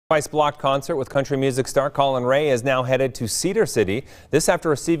Twice-blocked concert with country music star Collin Raye is now headed to Cedar City. This after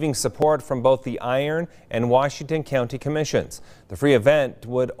receiving support from both the Iron and Washington County Commissions. The free event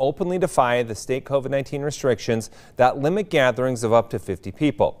would openly defy the state COVID-19 restrictions that limit gatherings of up to 50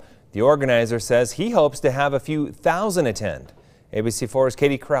 people. The organizer says he hopes to have a few thousand attend. ABC4's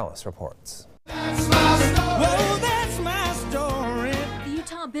Katie Corrales reports.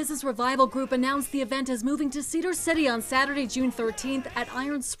 Business Revival Group announced the event is moving to Cedar City on Saturday, June 13th at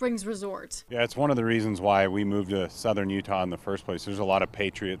Iron Springs Resort. Yeah, it's one of the reasons why we moved to southern Utah in the first place. There's a lot of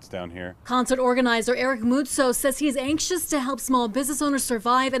patriots down here. Concert organizer Eric Mutso says he is anxious to help small business owners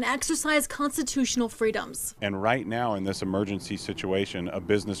survive and exercise constitutional freedoms. And right now in this emergency situation, a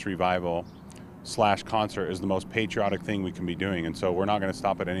business revival / concert is the most patriotic thing we can be doing, and so we're not going to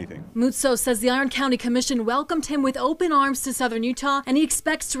stop at anything. Mutso says the Iron County Commission welcomed him with open arms to southern Utah, and he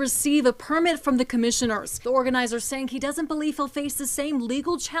expects to receive a permit from the commissioners. The organizer saying he doesn't believe he'll face the same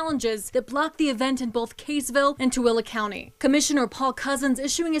legal challenges that blocked the event in both Kaysville and Tooele County. Commissioner Paul Cousins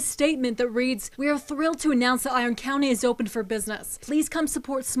issuing a statement that reads, "We are thrilled to announce that Iron County is open for business. Please come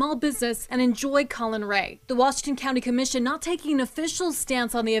support small business and enjoy Collin Raye." The Washington County Commission not taking an official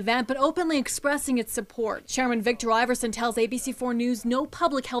stance on the event, but openly expressing its support. Chairman Victor Iverson tells ABC4 News no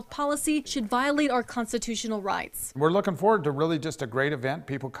public health policy should violate our constitutional rights. We're looking forward to really just a great event,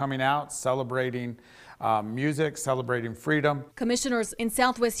 people coming out, celebrating music, celebrating freedom. Commissioners in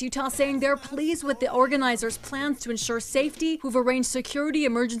Southwest Utah saying they're pleased with the organizers' plans to ensure safety, who've arranged security,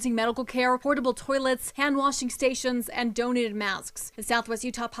 emergency medical care, portable toilets, hand washing stations, and donated masks. The Southwest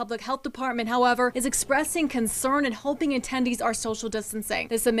Utah Public Health Department, however, is expressing concern and hoping attendees are social distancing.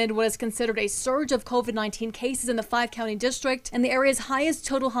 This amid what is considered a surge of COVID-19 cases in the 5-county district and the area's highest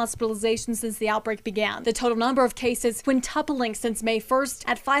total hospitalization since the outbreak began. The total number of cases quintupling since May 1st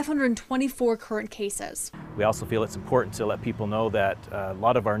at 524 current cases. We also feel it's important to let people know that a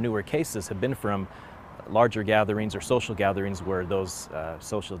lot of our newer cases have been from larger gatherings or social gatherings where those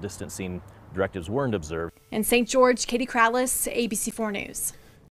social distancing directives weren't observed. In St. George, Katie Corrales, ABC4 News.